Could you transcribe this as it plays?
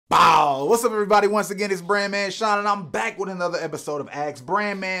Bow! What's up, everybody? Once again, it's Brandman Sean, and I'm back with another episode of Ask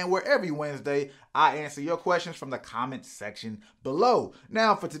Brandman, where every Wednesday I answer your questions from the comment section below.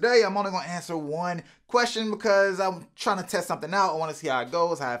 Now, for today, I'm only going to answer one question because I'm trying to test something out. I want to see how it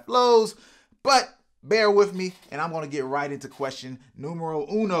goes, how it flows, but bear with me, and I'm going to get right into question numero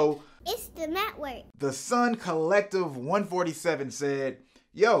uno. It's the network. The Sun Collective 147 said,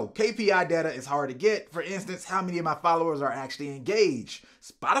 yo, KPI data is hard to get. For instance, how many of my followers are actually engaged?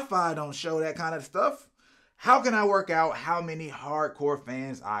 Spotify don't show that kind of stuff. How can I work out how many hardcore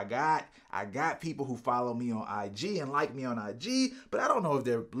fans I got? I got people who follow me on IG and like me on IG, but I don't know if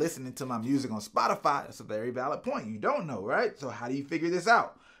they're listening to my music on Spotify. That's a very valid point. You don't know, right? So how do you figure this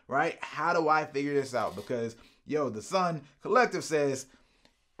out, right? How do I figure this out? Because, yo, the Sun Collective says,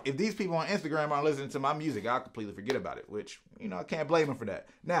 if these people on Instagram aren't listening to my music, I'll completely forget about it, which, I can't blame them for that.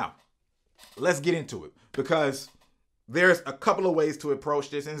 Now, let's get into it, because there's a couple of ways to approach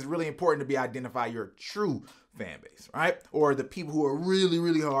this, and it's really important to identify your true fan base, right? Or the people who are really,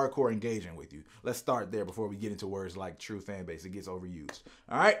 really hardcore engaging with you. Let's start there before we get into words like true fan base. It gets overused.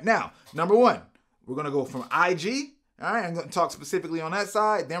 All right, now, number one, we're going to go from IG. All right, I'm going to talk specifically on that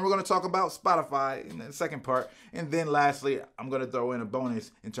side. Then we're going to talk about Spotify in the second part. And then lastly, I'm going to throw in a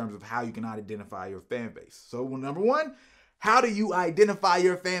bonus in terms of how you can identify your fan base. So number one, how do you identify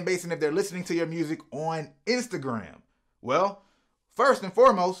your fan base and if they're listening to your music on Instagram? Well, first and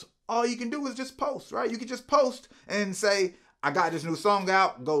foremost, all you can do is just post, right? You can just post and say, I got this new song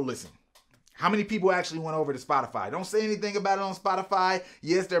out, go listen. How many people actually went over to Spotify? Don't say anything about it on Spotify.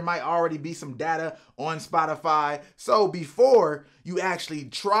 Yes, there might already be some data on Spotify. So before you actually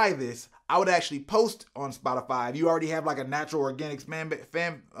try this, I would actually post on Spotify. If you already have like a natural organic fan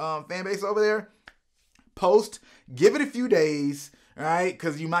base over there, post, give it a few days, all right?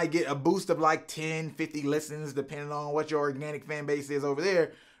 Because you might get a boost of like 10, 50 listens, depending on what your organic fan base is over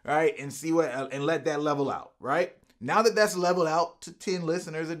there, right? And see and let that level out, right? Now that that's leveled out to 10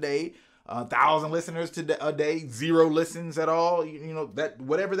 listeners a day, 1,000 listeners a day, 0 listens at all, that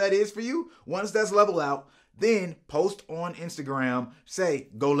whatever that is for you, once that's leveled out, then post on Instagram, say,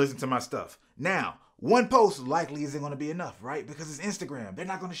 go listen to my stuff. Now, one post likely isn't going to be enough, right? Because it's Instagram. They're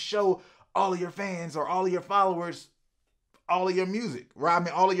not going to show all of your fans or all of your followers all of your music, right? I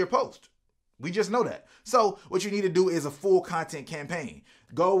mean, all of your posts. We just know that. So what you need to do is a full content campaign.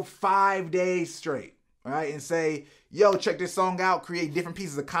 Go 5 days straight. Right, and say, yo, check this song out, create different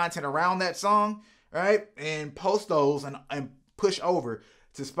pieces of content around that song, right? And post those and push over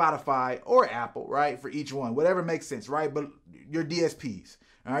to Spotify or Apple, right? For each one, whatever makes sense, right? But your DSPs,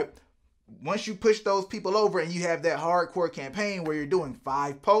 all right? Once you push those people over and you have that hardcore campaign where you're doing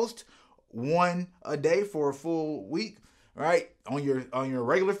 5 posts, 1 a day for a full week, right? On your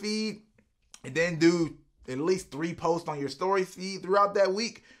regular feed, and then do at least 3 posts on your story feed throughout that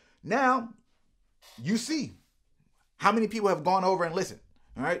week. Now, you see how many people have gone over and listened,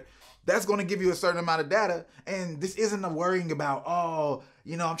 all right? That's going to give you a certain amount of data, and this isn't a worrying about, I'm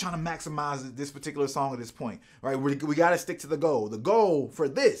trying to maximize this particular song at this point, right? We got to stick to the goal. The goal for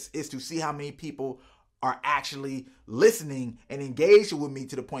this is to see how many people are actually listening and engaged with me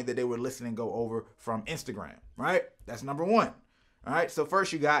to the point that they would listen and go over from Instagram, right? That's number one, all right? So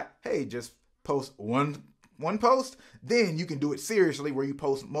first you got, hey, just post one post, then you can do it seriously where you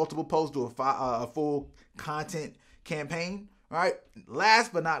post multiple posts, do a full content campaign, right?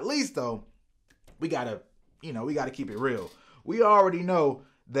 Last but not least though, we gotta keep it real. We already know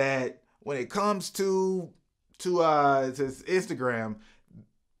that when it comes to Instagram,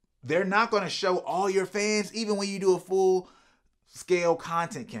 they're not going to show all your fans even when you do a full scale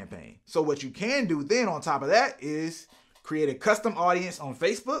content campaign. So what you can do then on top of that is create a custom audience on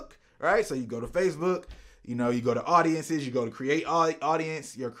Facebook, right? So you go to Facebook, you go to audiences, you go to create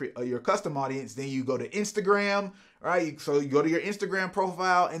audience, your custom audience, then you go to Instagram, right? So you go to your Instagram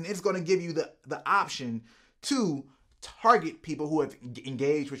profile, and it's going to give you the option to target people who have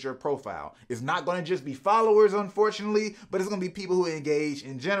engaged with your profile. It's not going to just be followers, unfortunately, but it's going to be people who engage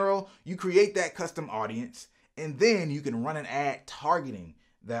in general. You create that custom audience, and then you can run an ad targeting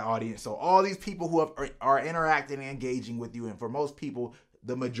that audience. So all these people who are interacting and engaging with you, and for most people,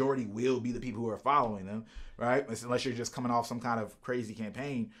 the majority will be the people who are following them, right? Unless you're just coming off some kind of crazy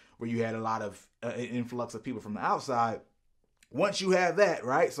campaign where you had a lot of influx of people from the outside. Once you have that,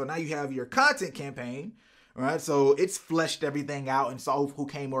 right? So now you have your content campaign, right? So it's fleshed everything out and saw who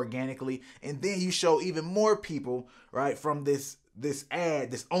came organically. And then you show even more people, right? From this ad,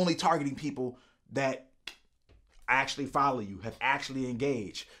 this only targeting people that actually follow you, have actually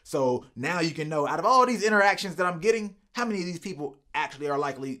engaged. So now you can know out of all these interactions that I'm getting, how many of these people actually are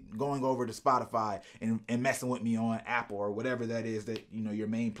likely going over to Spotify and messing with me on Apple or whatever that is that, you know, your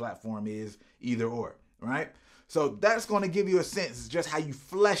main platform is, either or, right? So that's going to give you a sense of just how you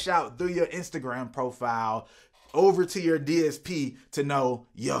flesh out through your Instagram profile over to your DSP to know,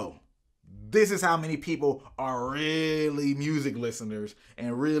 yo, this is how many people are really music listeners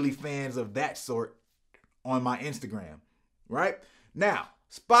and really fans of that sort on my Instagram, right? Now,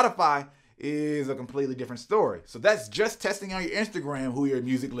 Spotify is a completely different story. So that's just testing on your Instagram who your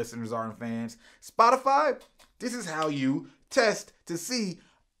music listeners are and fans. Spotify, this is how you test to see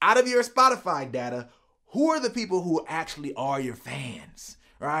out of your Spotify data, who are the people who actually are your fans,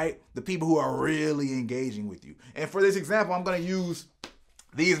 right? The people who are really engaging with you. And for this example, I'm going to use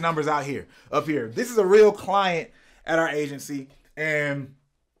these numbers up here. This is a real client at our agency, and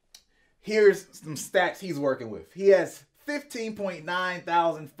here's some stats he's working with. He has 15.9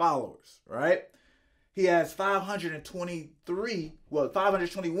 thousand followers, right? He has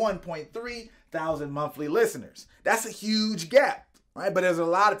 521.3 thousand monthly listeners. That's a huge gap, right? But there's a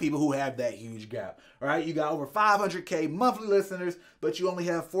lot of people who have that huge gap, right? You got over 500K monthly listeners, but you only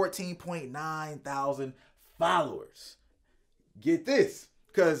have 14.9 thousand followers. Get this,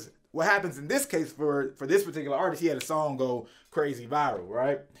 because what happens in this case for this particular artist, he had a song go crazy viral,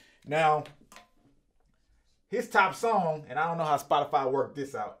 right? Now, his top song, and I don't know how Spotify worked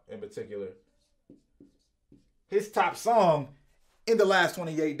this out in particular. His top song in the last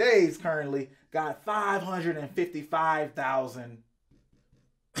 28 days currently got 555,000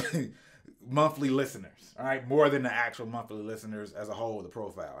 monthly listeners. All right, more than the actual monthly listeners as a whole of the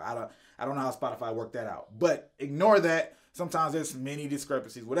profile. I don't know how Spotify worked that out, but ignore that. Sometimes there's many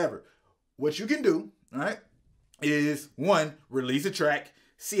discrepancies, whatever. What you can do, all right, is one, release a track.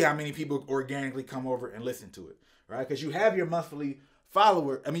 See how many people organically come over and listen to it, right? Because you have your monthly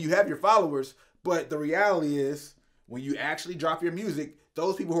you have your followers, but the reality is when you actually drop your music,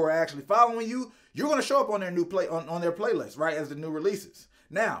 those people who are actually following you, you're going to show up on their on their playlist, right, as the new releases.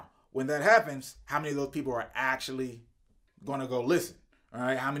 Now, when that happens, how many of those people are actually going to go listen? All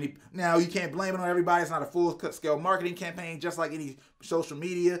right, how many? Now, you can't blame it on everybody. It's not a full-scale marketing campaign, just like any social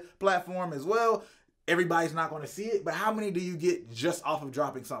media platform as well. Everybody's not going to see it, but how many do you get just off of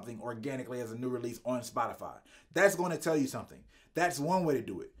dropping something organically as a new release on Spotify? That's going to tell you something. That's one way to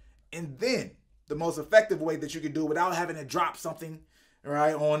do it. And then the most effective way that you can do it without having to drop something,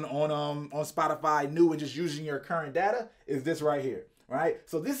 right, on Spotify new and just using your current data is this right here, right?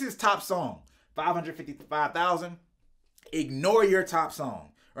 So this is top song, 555,000. Ignore your top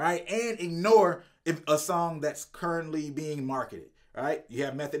song, right? And ignore if a song that's currently being marketed. Right? You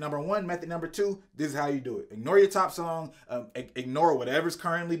have method number one, method number two. This is how you do it. Ignore your top song, ignore whatever's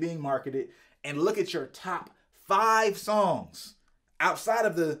currently being marketed, and look at your top 5 songs outside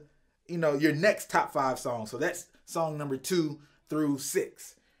of the, your next top 5 songs. So that's song number 2 through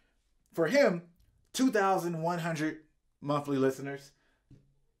 6. For him, 2,100 monthly listeners,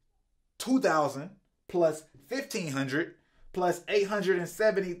 2,000 plus 1,500 plus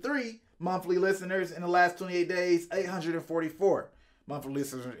 873 monthly listeners in the last 28 days, 844. Monthly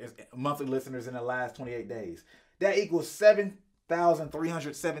listeners in the last 28 days. That equals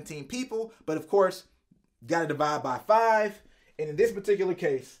 7,317 people. But of course, got to divide by 5. And in this particular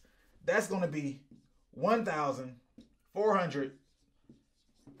case, that's going to be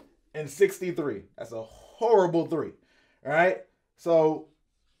 1,463. That's a horrible 3. All right. So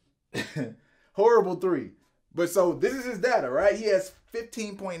horrible 3. But so this is his data, right? He has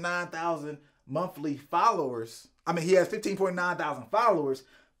 15.9 thousand monthly followers. He has 15.9 thousand followers,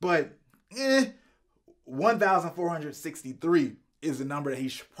 but 1,463 is the number that he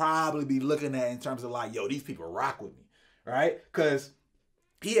should probably be looking at in terms of like, yo, these people rock with me, right? Because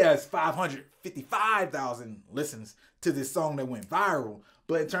he has 555,000 listens to this song that went viral.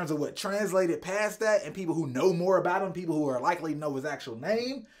 But in terms of what translated past that and people who know more about him, people who are likely to know his actual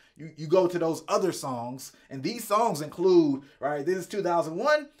name, you go to those other songs, and these songs include, right, this is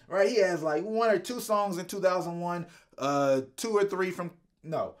 2001, right, he has like 1 or 2 songs in 2001, 2 or 3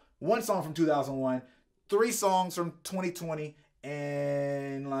 1 song from 2001, 3 songs from 2020,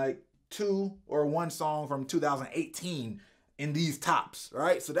 and like 2 or 1 song from 2018 in these tops,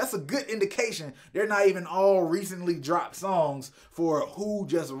 right? So that's a good indication they're not even all recently dropped songs for who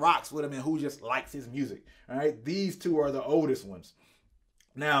just rocks with him and who just likes his music, all right? These 2 are the oldest ones.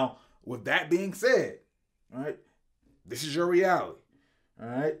 Now, with that being said, all right, this is your reality, all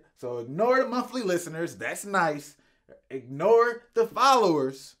right? So ignore the monthly listeners. That's nice. Ignore the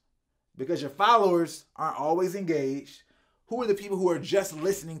followers because your followers aren't always engaged. Who are the people who are just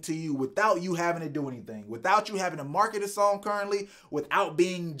listening to you without you having to do anything, without you having to market a song currently, without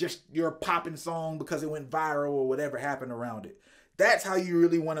being just your popping song because it went viral or whatever happened around it? That's how you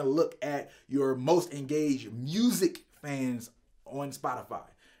really want to look at your most engaged music fans on Spotify.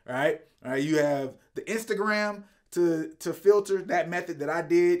 All right. You have the Instagram to filter that method that I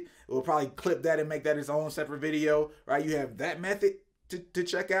did. We'll probably clip that and make that its own separate video. Right. You have that method to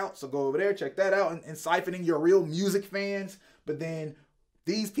check out. So go over there, check that out, and siphoning your real music fans. But then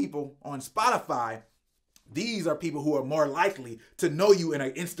these people on Spotify, these are people who are more likely to know you in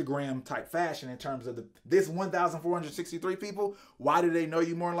an Instagram type fashion in terms of this 1,463 people. Why do they know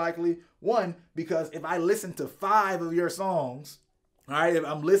you more likely? One, because if I listen to 5 of your songs, all right, if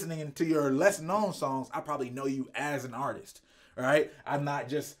I'm listening to your less known songs, I probably know you as an artist. All right, I'm not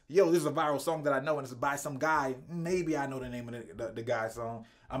just, yo, this is a viral song that I know and it's by some guy. Maybe I know the name of the guy's song.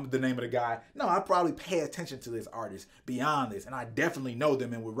 I'm the name of the guy. No, I probably pay attention to this artist beyond this, and I definitely know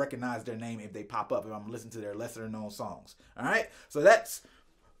them and would recognize their name if they pop up if I'm listening to their lesser known songs. All right, so that's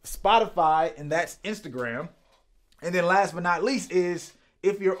Spotify and that's Instagram. And then last but not least is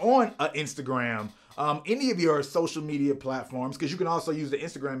if you're on Instagram, any of your social media platforms, because you can also use the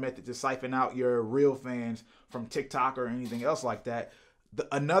Instagram method to siphon out your real fans from TikTok or anything else like that.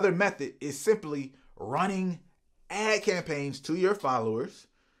 Another method is simply running ad campaigns to your followers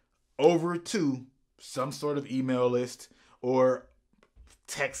over to some sort of email list or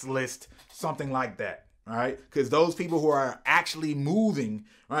text list, something like that. All right, because those people who are actually moving,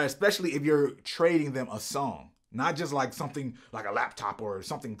 right, especially if you're trading them a song. Not just like something like a laptop or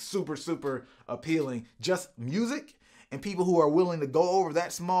something super, super appealing, just music, and people who are willing to go over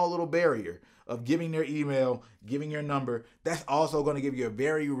that small little barrier of giving their email, giving your number. That's also going to give you a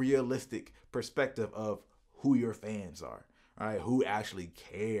very realistic perspective of who your fans are, right? Who actually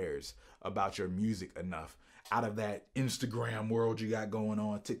cares about your music enough out of that Instagram world you got going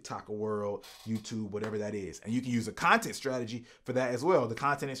on, TikTok world, YouTube, whatever that is. And you can use a content strategy for that as well. The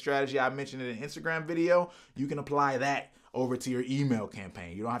content strategy I mentioned in an Instagram video, you can apply that over to your email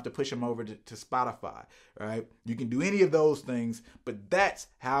campaign. You don't have to push them over to Spotify, right? You can do any of those things, but that's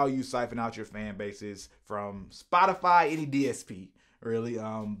how you siphon out your fan bases from Spotify, any DSP, really.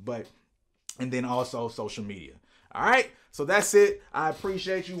 And then also social media. All right, so that's it. I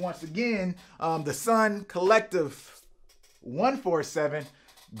appreciate you once again. The Sun Collective 147.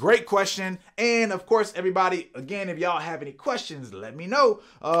 Great question. And of course, everybody, again, if y'all have any questions, let me know.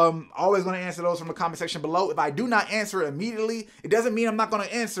 Always going to answer those from the comment section below. If I do not answer it immediately, it doesn't mean I'm not going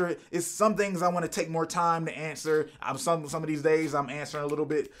to answer it. It's some things I want to take more time to answer. Some of these days I'm answering a little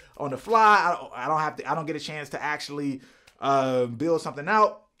bit on the fly. I don't get a chance to actually build something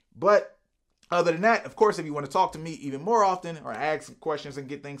out. But other than that, of course, if you want to talk to me even more often or ask some questions and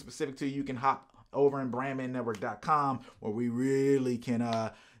get things specific to you, you can hop over in BrandmanNetwork.com where we really can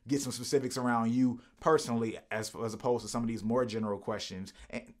get some specifics around you personally as opposed to some of these more general questions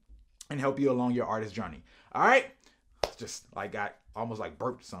and help you along your artist journey. All right? Just like I almost like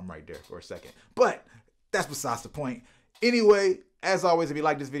burped something right there for a second. But that's besides the point. Anyway, as always, if you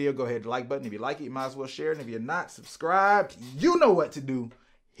like this video, go ahead and like button. If you like it, you might as well share it. And if you're not subscribed, you know what to do.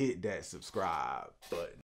 Hit that subscribe button.